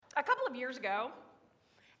of years ago,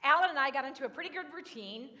 Alan and I got into a pretty good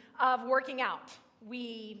routine of working out.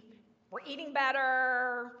 We were eating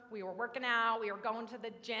better, we were working out, we were going to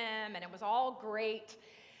the gym, and it was all great.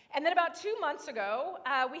 And then about 2 months ago,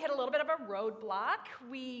 we had a little bit of a roadblock.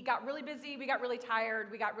 We got really busy, we got really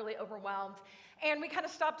tired, we got really overwhelmed, and we kind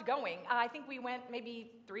of stopped going. I think we went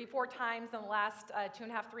maybe 3-4 times in the last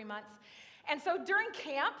 2.5, 3 months. And so during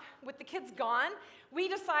camp, with the kids gone, we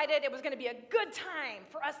decided it was going to be a good time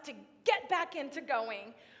for us to get back into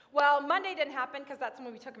going. Well, Monday didn't happen because that's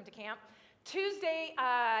when we took them to camp. Tuesday,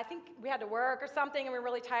 I think we had to work or something and we were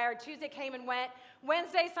really tired. Tuesday came and went.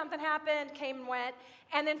 Wednesday, something happened, came and went.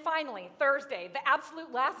 And then finally, Thursday, the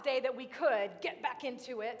absolute last day that we could get back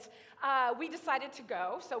into it, we decided to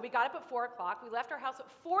go. So we got up at 4 o'clock. We left our house at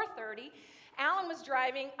 4:30. Alan was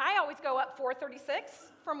driving. I always go up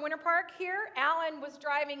 436 from Winter Park here. Alan was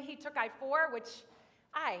driving. He took I-4, which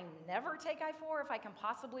I never take I-4 if I can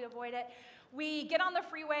possibly avoid it. We get on the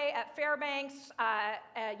freeway at Fairbanks.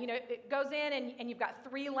 It goes in and you've got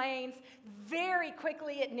 3 lanes. Very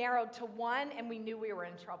quickly it narrowed to 1 and we knew we were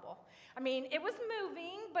in trouble. I mean, it was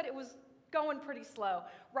moving, but it was going pretty slow.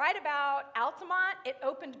 Right about Altamont, it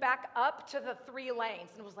opened back up to the 3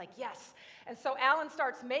 lanes and it was like, yes. And so Alan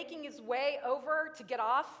starts making his way over to get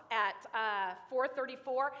off at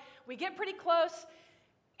 434. We get pretty close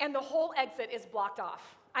and the whole exit is blocked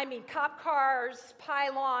off. I mean, cop cars,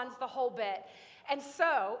 pylons, the whole bit. And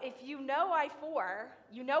so, if you know I-4,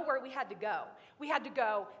 you know where we had to go. We had to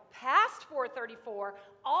go past 434,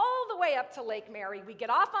 all the way up to Lake Mary. We get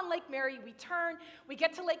off on Lake Mary, we turn, we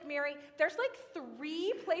get to Lake Mary. There's like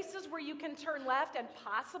 3 places where you can turn left and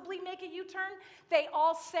possibly make a U-turn. They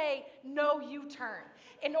all say no U-turn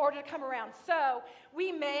in order to come around. So,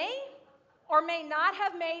 we may or may not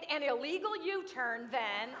have made an illegal U-turn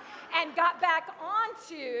then and got back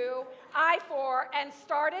onto I-4 and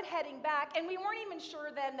started heading back, and we weren't even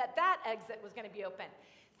sure then that that exit was going to be open.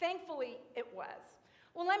 Thankfully, it was.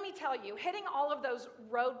 Well, let me tell you, hitting all of those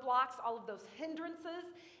roadblocks, all of those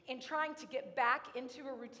hindrances in trying to get back into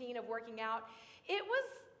a routine of working out,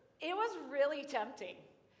 it was really tempting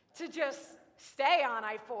to just stay on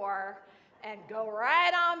I-4 and go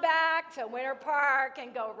right on back to Winter Park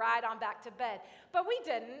and go right on back to bed. But we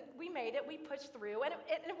didn't. We made it. We pushed through. And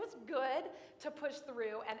it was good to push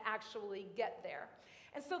through and actually get there.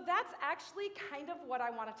 And so that's actually kind of what I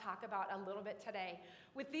want to talk about a little bit today.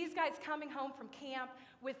 With these guys coming home from camp,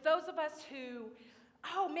 with those of us who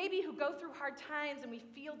go through hard times and we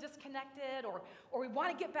feel disconnected or we want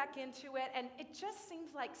to get back into it. And it just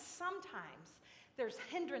seems like sometimes there's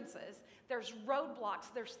hindrances, there's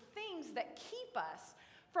roadblocks, there's things that keep us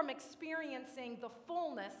from experiencing the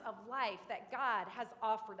fullness of life that God has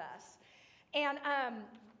offered us. And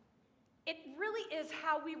it really is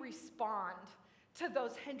how we respond to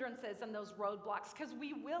those hindrances and those roadblocks, because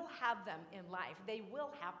we will have them in life. They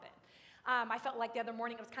will happen. I felt like the other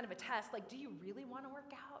morning it was kind of a test, like, do you really want to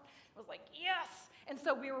work out? I was like, yes! And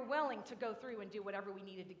so we were willing to go through and do whatever we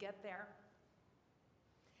needed to get there.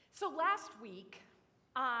 So last week,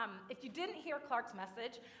 if you didn't hear Clark's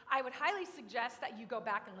message, I would highly suggest that you go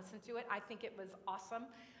back and listen to it. I think it was awesome.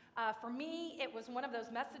 For me, it was one of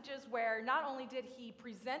those messages where not only did he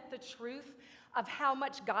present the truth of how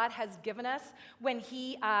much God has given us when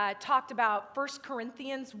he talked about 1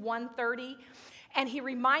 Corinthians 1:30, and he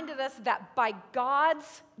reminded us that by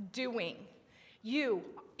God's doing, you are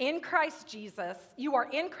in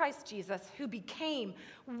Christ Jesus, who became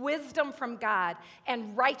wisdom from God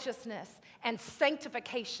and righteousness and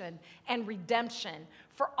sanctification and redemption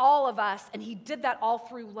for all of us. And he did that all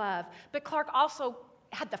through love. But Clark also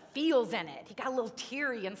had the feels in it. He got a little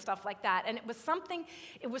teary and stuff like that. And it was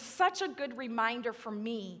such a good reminder for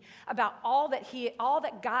me about all that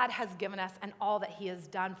God has given us and all that he has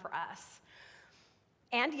done for us.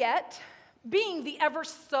 And yet, being the ever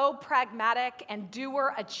so pragmatic and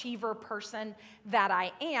doer, achiever person that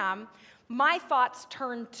I am, my thoughts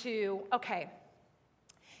turn to, okay,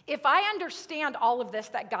 if I understand all of this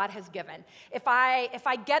that God has given, if I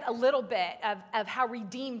get a little bit of how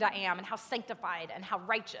redeemed I am and how sanctified and how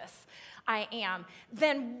righteous I am,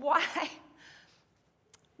 then why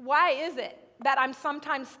is it that I'm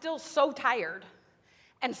sometimes still so tired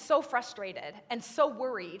and so frustrated and so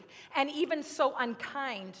worried and even so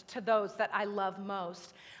unkind to those that I love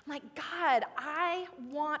most? I'm like, God, I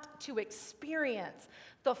want to experience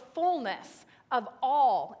the fullness of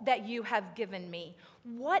all that you have given me.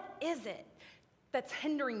 What is it that's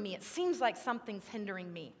hindering me. It seems like something's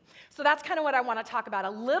hindering me. So that's kind of what I want to talk about a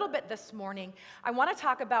little bit this morning. I want to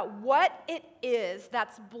talk about what it is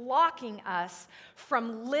that's blocking us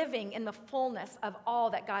from living in the fullness of all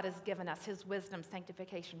that God has given us, his wisdom,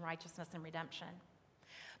 sanctification, righteousness, and redemption.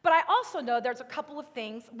 But I also know there's a couple of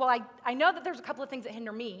things, I know that there's a couple of things that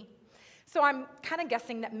hinder me, so I'm kind of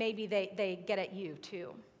guessing that maybe they get at you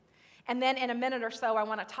too. And then in a minute or so, I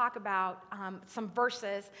want to talk about some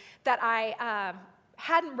verses that I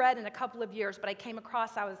hadn't read in a couple of years, but I came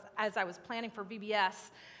across as I was planning for VBS.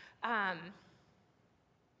 And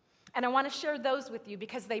I want to share those with you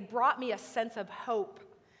because they brought me a sense of hope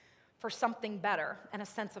for something better and a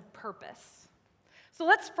sense of purpose. So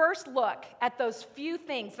let's first look at those few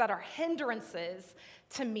things that are hindrances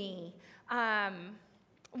to me.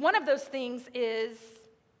 One of those things is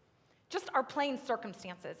just our plain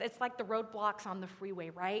circumstances. It's like the roadblocks on the freeway,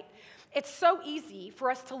 right? It's so easy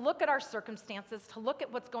for us to look at our circumstances, to look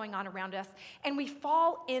at what's going on around us, and we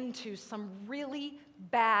fall into some really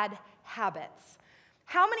bad habits.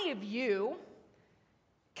 How many of you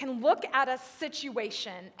can look at a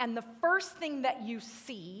situation and the first thing that you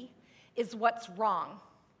see is what's wrong,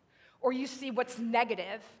 or you see what's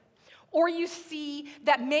negative, or you see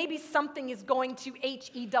that maybe something is going to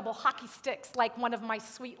HE double hockey sticks, like one of my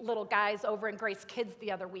sweet little guys over in Grace Kids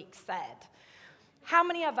the other week said? How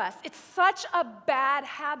many of us? It's such a bad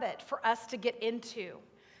habit for us to get into.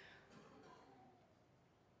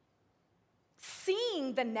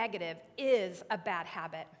 Seeing the negative is a bad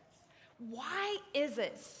habit. Why is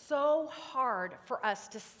it so hard for us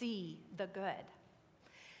to see the good?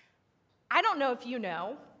 I don't know if you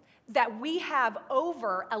know that we have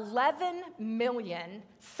over 11 million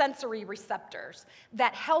sensory receptors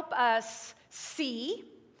that help us see,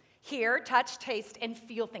 hear, touch, taste, and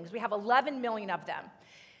feel things. We have 11 million of them.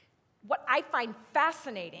 What I find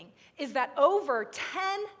fascinating is that over 10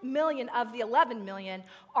 million of the 11 million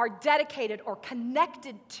are dedicated or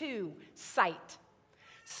connected to sight.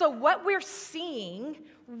 So what we're seeing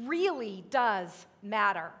really does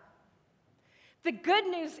matter. The good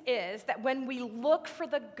news is that when we look for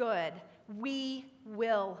the good, we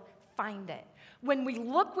will find it. When we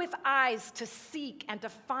look with eyes to seek and to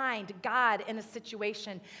find God in a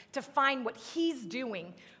situation, to find what he's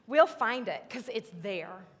doing, we'll find it because it's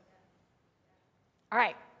there. All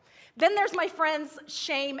right. Then there's my friends,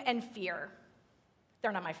 shame and fear.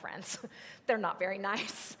 They're not my friends. They're not very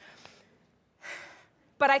nice.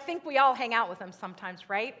 But I think we all hang out with them sometimes,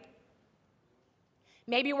 right?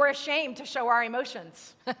 Maybe we're ashamed to show our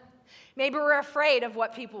emotions. Maybe we're afraid of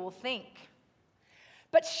what people will think.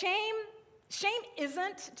 But shame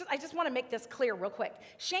isn't, I just want to make this clear real quick.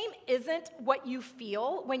 Shame isn't what you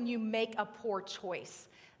feel when you make a poor choice.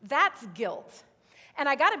 That's guilt. And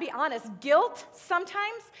I got to be honest, guilt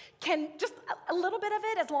sometimes can, just a little bit of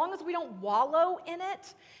it, as long as we don't wallow in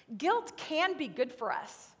it, guilt can be good for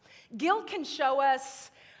us. Guilt can show us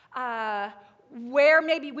where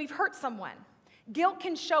maybe we've hurt someone. Guilt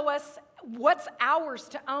can show us what's ours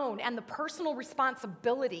to own and the personal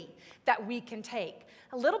responsibility that we can take.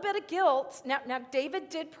 A little bit of guilt. Now David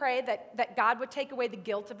did pray that God would take away the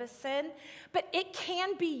guilt of his sin, but it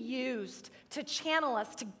can be used to channel us,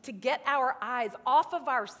 to get our eyes off of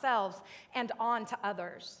ourselves and on to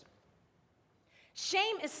others.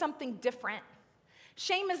 Shame is something different.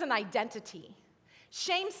 Shame is an identity.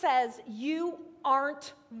 Shame says you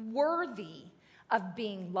aren't worthy of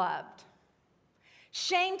being loved.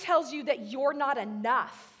 Shame tells you that you're not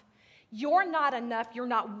enough. You're not enough. You're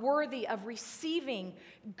not worthy of receiving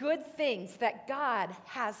good things that God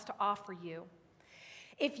has to offer you.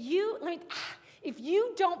 If you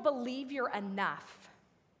don't believe you're enough,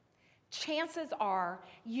 chances are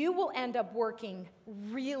you will end up working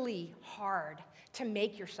really hard to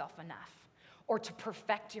make yourself enough or to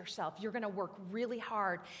perfect yourself. You're going to work really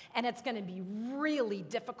hard, and it's going to be really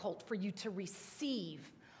difficult for you to receive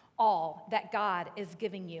all that God is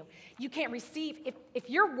giving you. You can't receive, if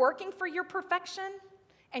you're working for your perfection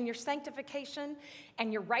and your sanctification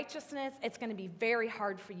and your righteousness, it's going to be very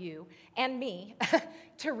hard for you and me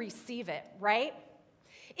to receive it, right?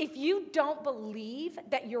 If you don't believe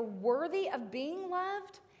that you're worthy of being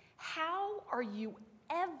loved, how are you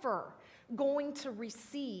ever going to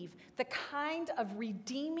receive the kind of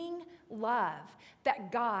redeeming love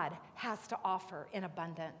that God has to offer in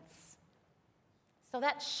abundance? So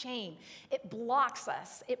that shame, it blocks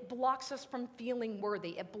us. It blocks us from feeling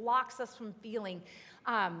worthy. It blocks us from feeling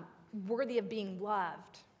worthy of being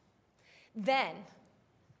loved. Then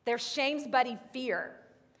there's shame's buddy, fear,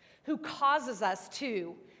 who causes us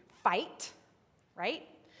to fight, right?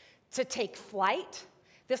 To take flight.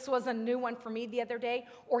 This was a new one for me the other day,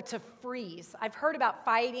 or to freeze. I've heard about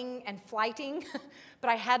fighting and flighting, but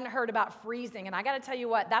I hadn't heard about freezing. And I got to tell you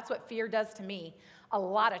what, that's what fear does to me a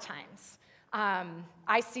lot of times.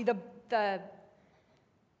 I see the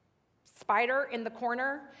spider in the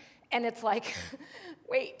corner, and it's like,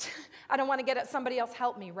 wait, I don't want to get it, somebody else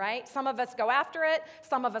help me, right? Some of us go after it,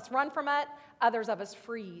 some of us run from it, others of us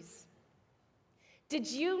freeze. Did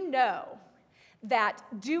you know that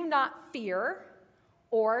do not fear,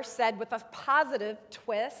 or said with a positive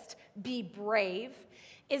twist, be brave,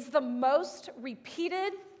 is the most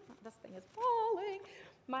repeated, this thing is falling,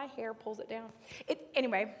 my hair pulls it down.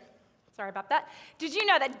 Anyway, sorry about that. Did you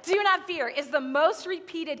know that do not fear is the most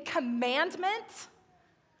repeated commandment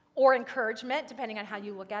or encouragement, depending on how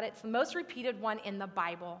you look at it? It's the most repeated one in the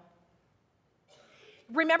Bible.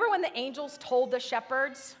 Remember when the angels told the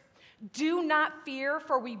shepherds, do not fear,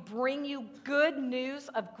 for we bring you good news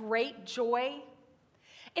of great joy?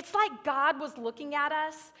 It's like God was looking at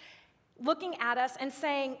us and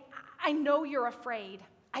saying, I know you're afraid.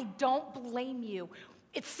 I don't blame you.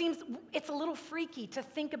 It seems it's a little freaky to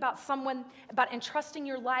think about entrusting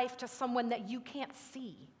your life to someone that you can't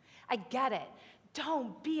see. I get it.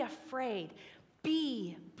 Don't be afraid.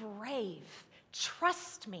 Be brave.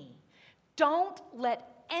 Trust me. Don't let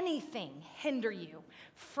anything hinder you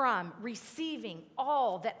from receiving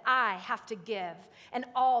all that I have to give and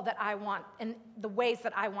all that I want and the ways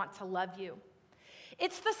that I want to love you.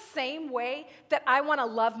 It's the same way that I want to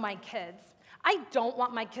love my kids. I don't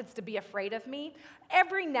want my kids to be afraid of me.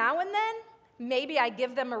 Every now and then, maybe I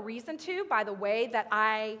give them a reason to by the way that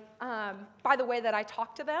I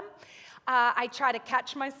talk to them. I try to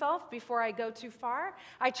catch myself before I go too far.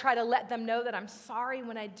 I try to let them know that I'm sorry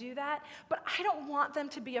when I do that. But I don't want them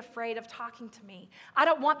to be afraid of talking to me. I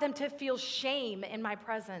don't want them to feel shame in my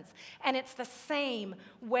presence. And it's the same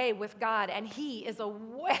way with God. And He is a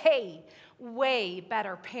way, way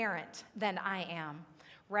better parent than I am,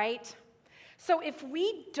 right? So if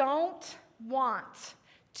we don't want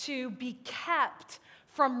to be kept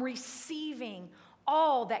from receiving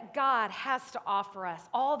all that God has to offer us,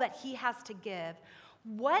 all that He has to give,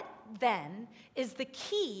 what then is the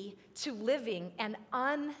key to living an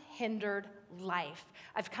unhindered life?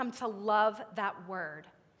 I've come to love that word.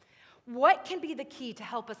 What can be the key to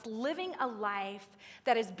help us living a life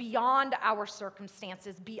that is beyond our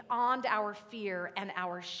circumstances, beyond our fear and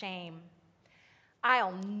our shame?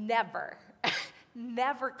 I'll never,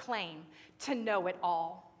 never claim to know it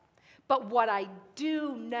all. But what I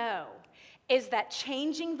do know is that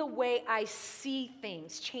changing the way I see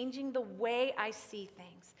things,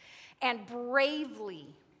 and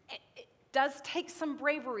bravely, it does take some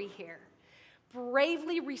bravery here,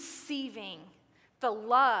 bravely receiving the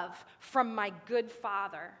love from my good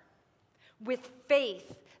Father with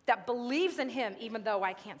faith that believes in Him even though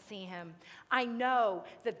I can't see Him. I know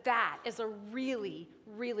that that is a really,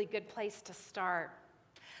 really good place to start.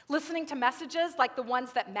 Listening to messages like the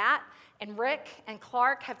ones that Matt and Rick and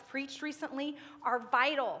Clark have preached recently are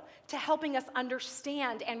vital to helping us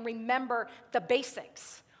understand and remember the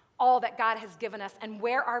basics, all that God has given us, and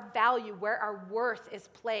where our value, where our worth is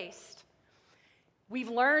placed. We've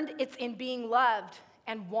learned it's in being loved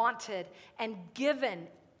and wanted and given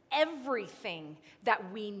everything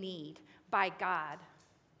that we need by God.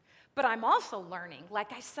 But I'm also learning,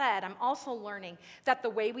 like I said, that the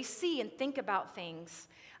way we see and think about things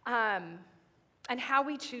and how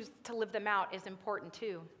we choose to live them out is important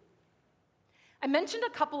too. I mentioned a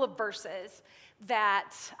couple of verses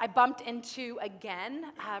that I bumped into again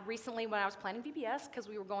recently when I was planning VBS because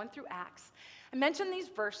we were going through Acts. I mentioned these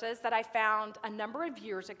verses that I found a number of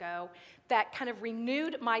years ago that kind of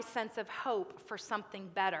renewed my sense of hope for something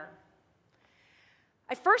better.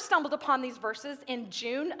 I first stumbled upon these verses in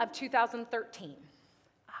June of 2013.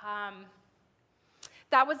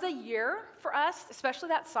 That was a year for us, especially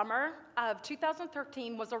that summer of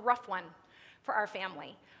 2013 was a rough one for our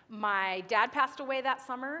family. My dad passed away that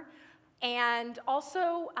summer, and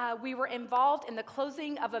also we were involved in the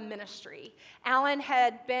closing of a ministry. Alan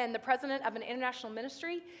had been the president of an international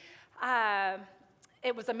ministry.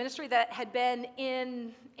 It was a ministry that had been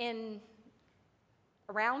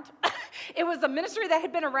around. It was a ministry that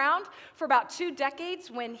had been around for about 2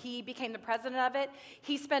 decades when he became the president of it.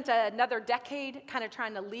 He spent another decade kind of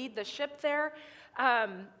trying to lead the ship there.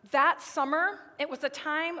 That summer, it was a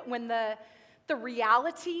time when the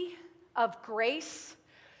reality of grace,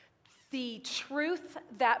 the truth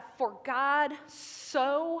that for God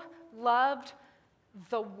so loved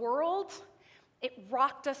the world, it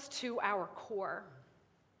rocked us to our core.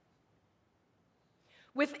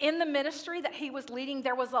 Within the ministry that he was leading,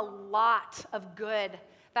 there was a lot of good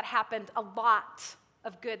that happened, a lot.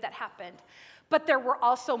 of good that happened. But there were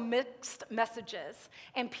also mixed messages,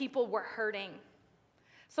 and people were hurting.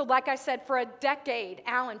 So like I said, for a decade,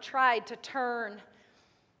 Alan tried to turn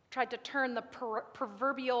the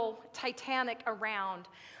proverbial Titanic around,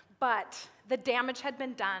 but the damage had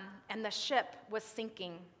been done, and the ship was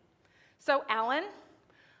sinking. So Alan,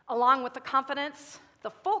 along with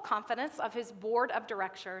the full confidence of his board of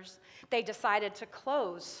directors, they decided to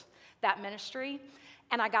close that ministry.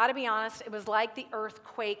 And I gotta be honest, it was like the earth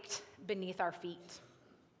quaked beneath our feet.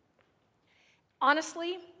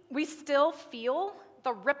 Honestly, we still feel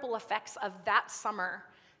the ripple effects of that summer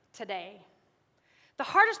today. The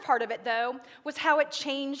hardest part of it, though, was how it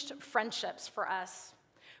changed friendships for us.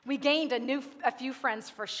 We gained a few friends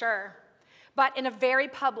for sure, but in a very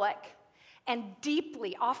public and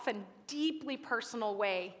often deeply personal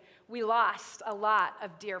way, we lost a lot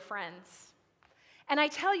of dear friends. And I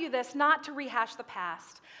tell you this not to rehash the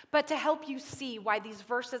past, but to help you see why these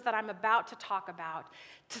verses that I'm about to talk about,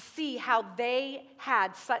 to see how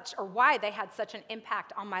why they had such an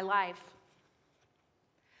impact on my life.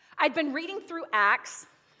 I'd been reading through Acts,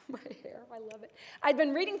 my hair, I love it. I'd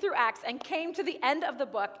been reading through Acts and came to the end of the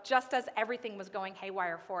book just as everything was going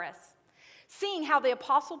haywire for us. Seeing how the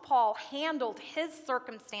Apostle Paul handled his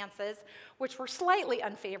circumstances, which were slightly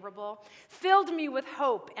unfavorable, filled me with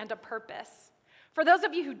hope and a purpose. For those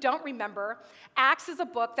of you who don't remember, Acts is a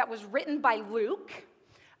book that was written by Luke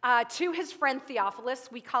to his friend Theophilus.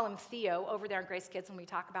 We call him Theo over there in Grace Kids when we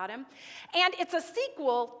talk about him. And it's a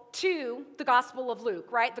sequel to the Gospel of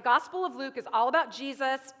Luke, right? The Gospel of Luke is all about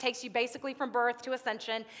Jesus, takes you basically from birth to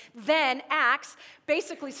ascension. Then Acts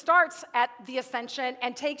basically starts at the ascension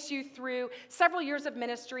and takes you through several years of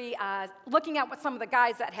ministry, looking at what some of the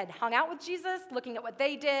guys that had hung out with Jesus, looking at what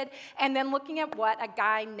they did, and then looking at what a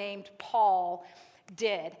guy named Paul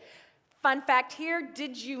did. Fun fact here,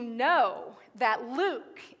 did you know that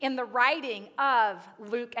Luke, in the writing of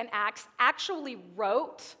Luke and Acts, actually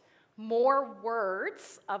wrote more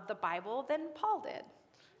words of the Bible than Paul did?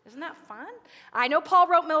 Isn't that fun? I know Paul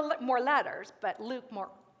wrote more letters, but Luke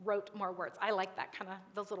wrote more words. I like that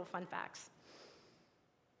those little fun facts.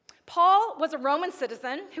 Paul was a Roman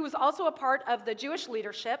citizen who was also a part of the Jewish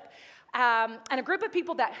leadership and a group of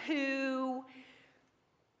people who,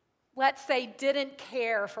 let's say, didn't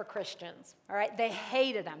care for Christians, all right? They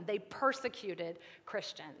hated them. They persecuted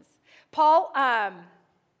Christians. Paul,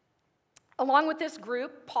 along with this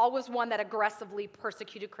group, Paul was one that aggressively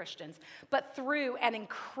persecuted Christians. But through an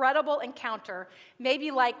incredible encounter, maybe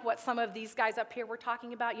like what some of these guys up here were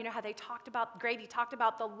talking about, you know how Grady talked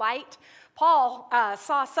about the light? Paul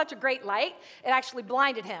saw such a great light, it actually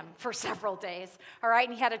blinded him for several days, all right?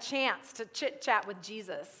 And he had a chance to chit-chat with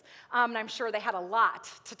Jesus. And I'm sure they had a lot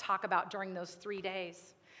to talk about during those 3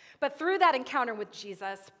 days. But through that encounter with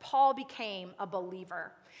Jesus, Paul became a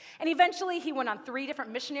believer. And eventually he went on 3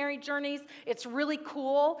 different missionary journeys. It's really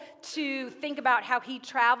cool to think about how he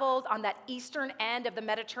traveled on that eastern end of the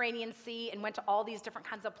Mediterranean Sea and went to all these different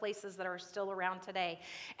kinds of places that are still around today.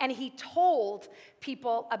 And he told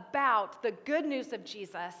people about the good news of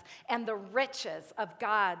Jesus and the riches of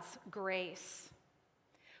God's grace.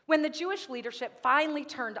 When the Jewish leadership finally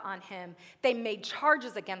turned on him, they made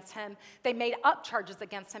charges against him, they made up charges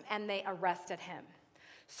against him, and they arrested him.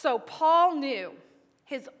 So Paul knew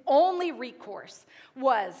his only recourse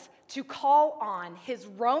was to call on his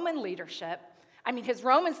Roman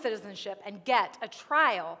citizenship, and get a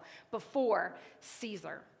trial before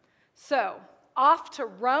Caesar. So off to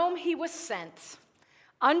Rome he was sent,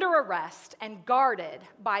 under arrest and guarded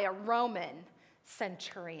by a Roman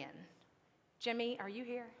centurion. Jimmy, are you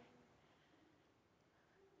here?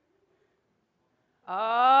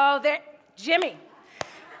 Oh, there, Jimmy.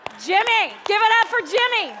 Jimmy, give it up for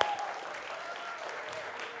Jimmy.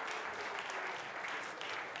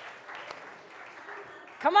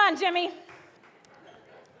 Come on, Jimmy.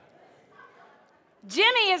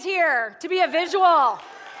 Jimmy is here to be a visual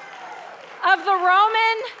of the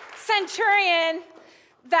Roman centurion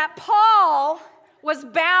that Paul was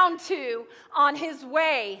bound to on his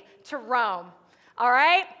way to Rome. All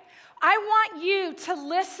right? I want you to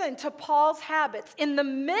listen to Paul's habits in the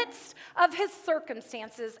midst of his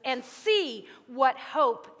circumstances and see what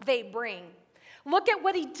hope they bring. Look at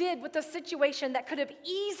what he did with a situation that could have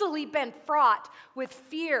easily been fraught with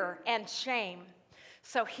fear and shame.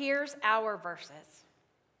 So here's our verses.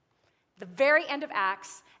 The very end of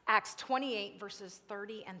Acts, Acts 28, verses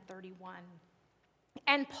 30 and 31.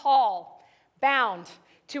 And Paul, bound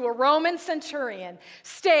to a Roman centurion,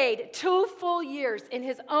 stayed 2 full years in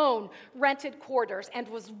his own rented quarters and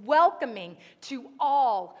was welcoming to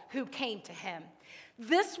all who came to him.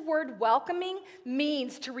 This word welcoming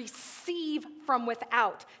means to receive from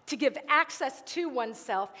without, to give access to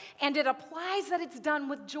oneself, and it applies that it's done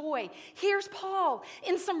with joy. Here's Paul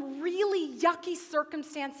in some really yucky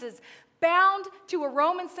circumstances, bound to a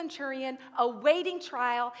Roman centurion, awaiting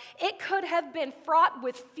trial. It could have been fraught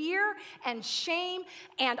with fear and shame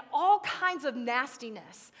and all kinds of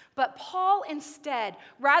nastiness. But Paul instead,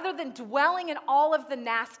 rather than dwelling in all of the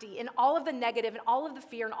nasty, in all of the negative, and all of the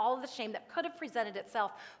fear, and all of the shame that could have presented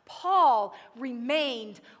itself, Paul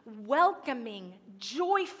remained welcoming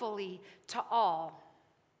joyfully to all.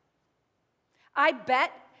 I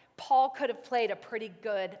bet Paul could have played a pretty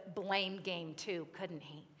good blame game too, couldn't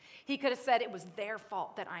he? He could have said it was their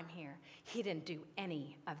fault that I'm here. He didn't do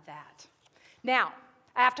any of that. Now,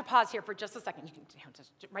 I have to pause here for just a second. You can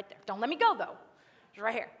just right there. Don't let me go, though. Just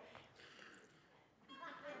right here.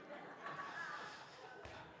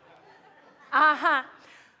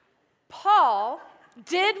 Paul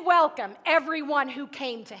did welcome everyone who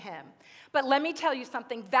came to him. But let me tell you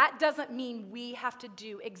something, that doesn't mean we have to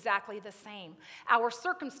do exactly the same. Our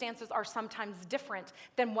circumstances are sometimes different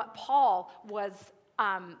than what Paul was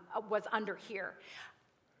under here.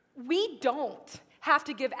 We don't have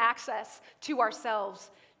to give access to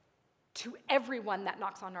ourselves to everyone that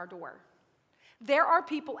knocks on our door. There are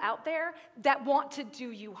people out there that want to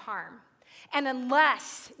do you harm. And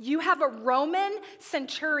unless you have a Roman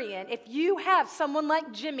centurion, if you have someone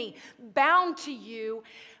like Jimmy bound to you,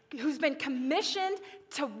 who's been commissioned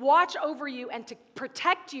to watch over you and to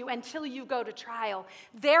protect you until you go to trial,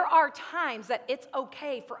 there are times that it's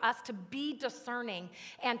okay for us to be discerning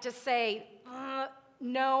and to say,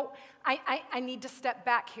 no, I need to step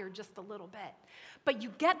back here just a little bit. But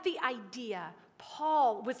you get the idea.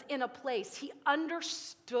 Paul was in a place, he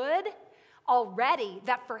understood already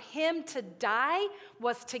that for him to die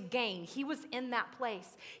was to gain. He was in that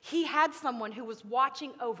place. He had someone who was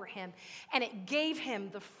watching over him, and it gave him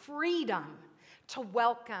the freedom to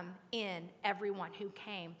welcome in everyone who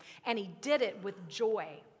came. And he did it with joy.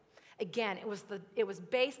 Again, it was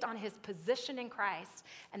based on his position in Christ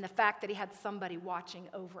and the fact that he had somebody watching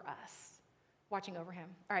over us, watching over him.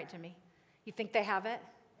 All right, Jimmy, you think they have it?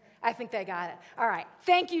 I think they got it. All right.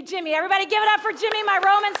 Thank you, Jimmy. Everybody give it up for Jimmy, my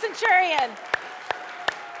Roman centurion.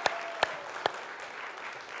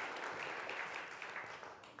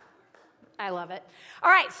 I love it.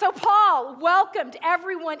 All right, so Paul welcomed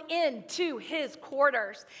everyone into his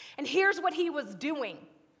quarters. And here's what he was doing.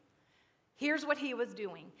 Here's what he was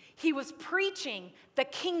doing. He was preaching the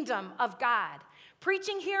kingdom of God.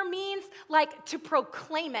 Preaching here means like to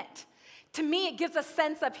proclaim it. To me, it gives a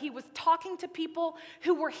sense of he was talking to people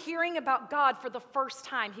who were hearing about God for the first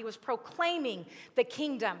time. He was proclaiming the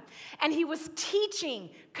kingdom. And he was teaching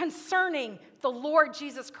concerning the Lord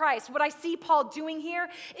Jesus Christ. What I see Paul doing here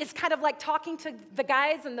is kind of like talking to the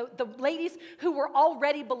guys and the ladies who were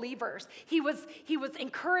already believers. He was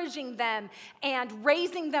encouraging them and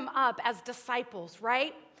raising them up as disciples,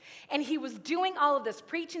 right? And he was doing all of this,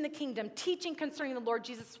 preaching the kingdom, teaching concerning the Lord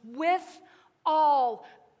Jesus with all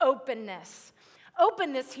openness.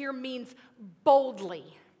 Openness here means boldly,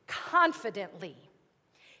 confidently.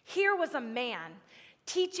 Here was a man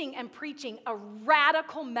teaching and preaching a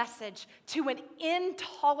radical message to an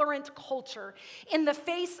intolerant culture in the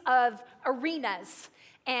face of arenas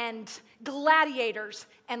and gladiators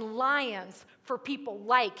and lions for people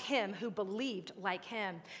like him who believed like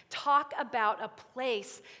him. Talk about a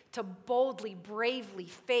place to boldly, bravely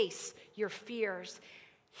face your fears.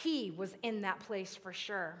 He was in that place for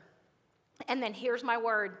sure. And then here's my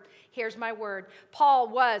word. Here's my word. Paul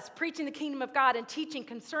was preaching the kingdom of God and teaching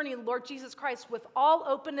concerning the Lord Jesus Christ with all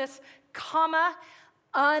openness,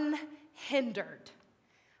 unhindered.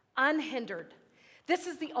 Unhindered. This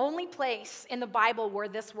is the only place in the Bible where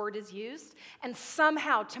this word is used, and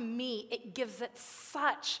somehow, to me, it gives it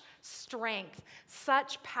such strength,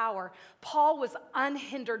 such power. Paul was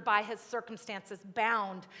unhindered by his circumstances,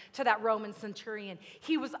 bound to that Roman centurion.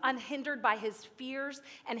 He was unhindered by his fears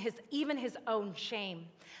and even his own shame.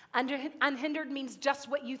 Unhindered means just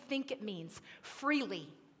what you think it means, freely.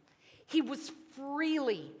 He was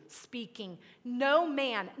freely speaking. No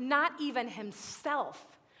man, not even himself,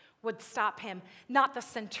 would stop him. Not the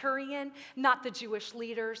centurion, not the Jewish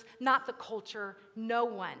leaders, not the culture. No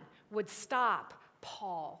one would stop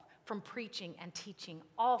Paul from preaching and teaching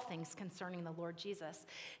all things concerning the Lord Jesus.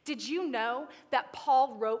 Did you know that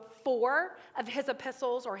Paul wrote 4 of his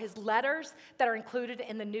epistles or his letters that are included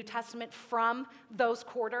in the New Testament from those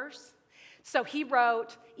quarters? So he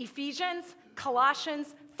wrote Ephesians,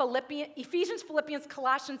 Colossians, Ephesians, Philippians,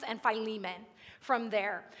 Colossians, and Philemon from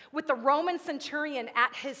there. With the Roman centurion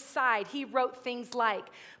at his side, he wrote things like,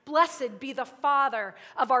 "Blessed be the Father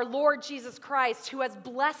of our Lord Jesus Christ, who has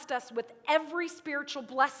blessed us with every spiritual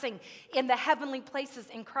blessing in the heavenly places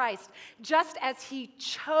in Christ, just as he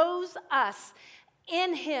chose us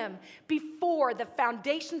in him before the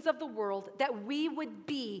foundations of the world, that we would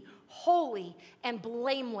be holy and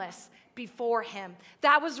blameless before him."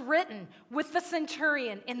 That was written with the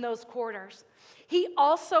centurion in those quarters. He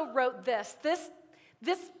also wrote this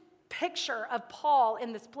picture of Paul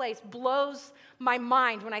in this place blows my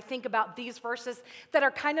mind when I think about these verses that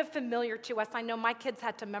are kind of familiar to us. I know my kids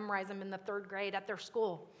had to memorize them in the 3rd grade at their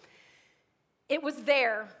school. It was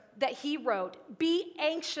there that he wrote, "Be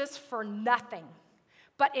anxious for nothing,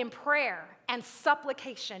 but in prayer and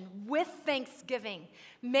supplication with thanksgiving,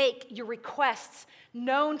 make your requests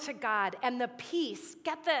known to God, and the peace,"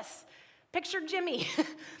 get this, picture Jimmy,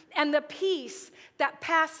 "and the peace that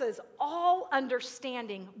passes all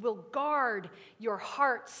understanding will guard your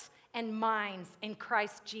hearts and minds in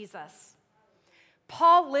Christ Jesus."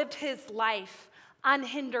 Paul lived his life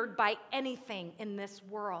unhindered by anything in this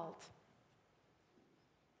world.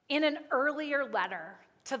 In an earlier letter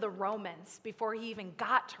to the Romans, before he even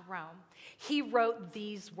got to Rome, he wrote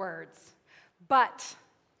these words, "But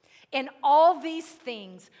in all these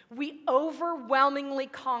things we overwhelmingly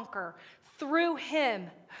conquer through him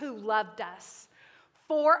who loved us.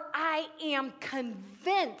 For I am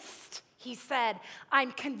convinced," he said,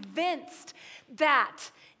 "I'm convinced that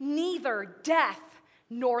neither death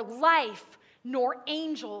nor life nor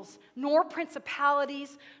angels nor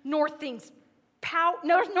principalities nor things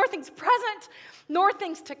present, nor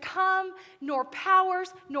things to come, nor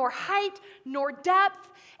powers, nor height, nor depth,"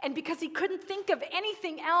 and because he couldn't think of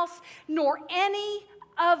anything else, "nor any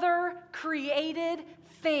other created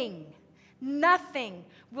thing, nothing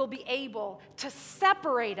will be able to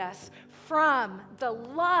separate us from the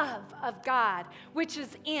love of God, which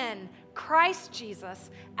is in Christ Jesus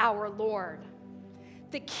our Lord."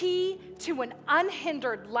 The key to an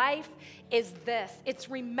unhindered life is this. It's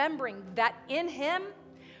remembering that in him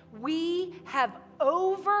we have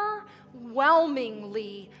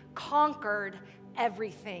overwhelmingly conquered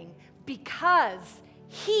everything, because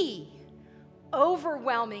he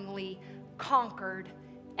overwhelmingly conquered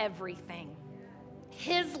everything.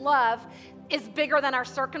 His love is bigger than our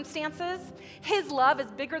circumstances. His love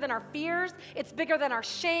is bigger than our fears. It's bigger than our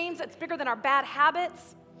shames. It's bigger than our bad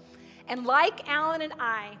habits. And like Alan and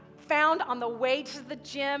I found on the way to the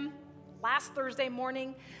gym last Thursday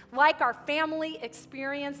morning, like our family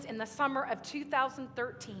experienced in the summer of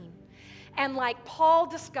 2013, and like Paul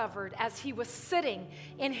discovered as he was sitting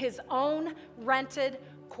in his own rented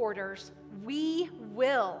quarters, we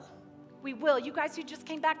will, you guys who just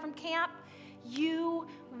came back from camp, you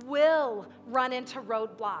will run into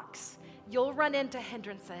roadblocks. You'll run into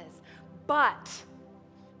hindrances, but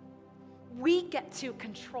we get to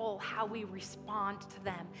control how we respond to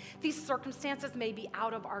them. These circumstances may be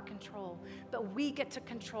out of our control, but we get to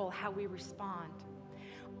control how we respond.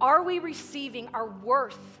 Are we receiving our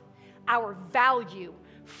worth, our value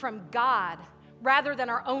from God rather than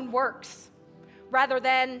our own works, rather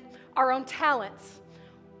than our own talents,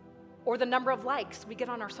 or the number of likes we get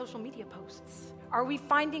on our social media posts? Are we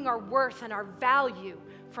finding our worth and our value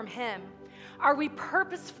from him? Are we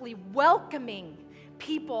purposefully welcoming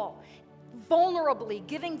people, vulnerably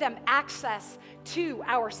giving them access to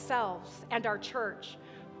ourselves and our church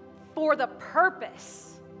for the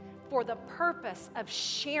purpose of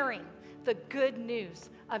sharing the good news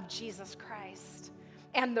of Jesus Christ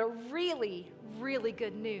and the really, really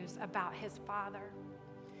good news about his Father?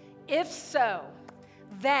 If so,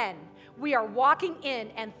 then we are walking in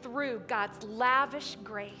and through God's lavish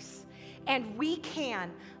grace, and we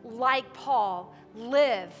can, like Paul,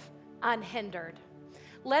 live unhindered.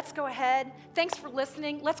 Let's go ahead. Thanks for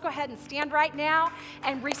listening. Let's go ahead and stand right now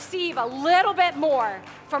and receive a little bit more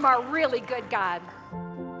from our really good God.